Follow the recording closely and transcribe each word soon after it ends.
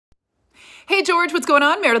Hey George, what's going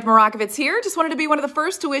on? Meredith Marakovits here. Just wanted to be one of the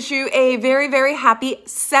first to wish you a very, very happy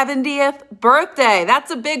 70th birthday. That's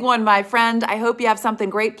a big one, my friend. I hope you have something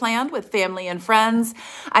great planned with family and friends.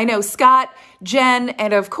 I know Scott, Jen,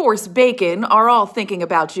 and of course Bacon are all thinking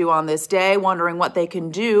about you on this day, wondering what they can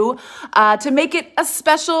do to make it a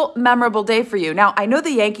special, memorable day for you. Now, I know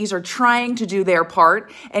the Yankees are trying to do their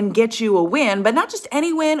part and get you a win, but not just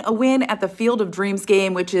any win, a win at the Field of Dreams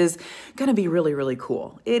game, which is going to be really, really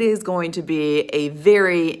cool. It is going to be a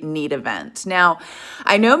very neat event. Now,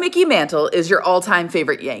 I know Mickey Mantle is your all-time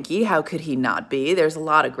favorite Yankee. How could he not be? There's a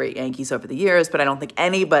lot of great Yankees over the years, but I don't think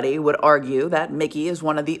anybody would argue that Mickey is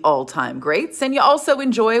one of the all-time greats. And you also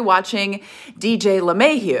enjoy watching DJ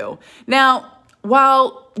LeMahieu. Now,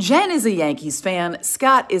 while Jen is a Yankees fan,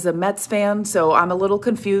 Scott is a Mets fan, so I'm a little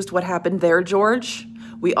confused what happened there, George.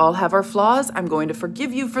 We all have our flaws. I'm going to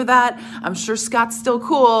forgive you for that. I'm sure Scott's still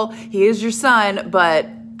cool. He is your son, but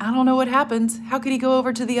I don't know what happened. How could he go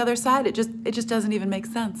over to the other side? It just doesn't even make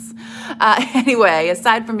sense. Anyway,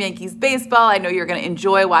 aside from Yankees baseball, I know you're going to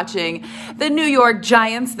enjoy watching the New York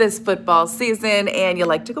Giants this football season, and you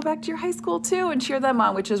like to go back to your high school too and cheer them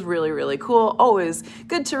on, which is really, really cool. Always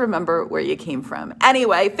good to remember where you came from.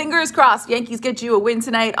 Anyway, fingers crossed, Yankees get you a win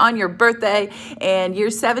tonight on your birthday, and year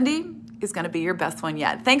 70 is going to be your best one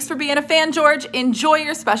yet. Thanks for being a fan, George. Enjoy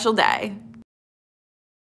your special day.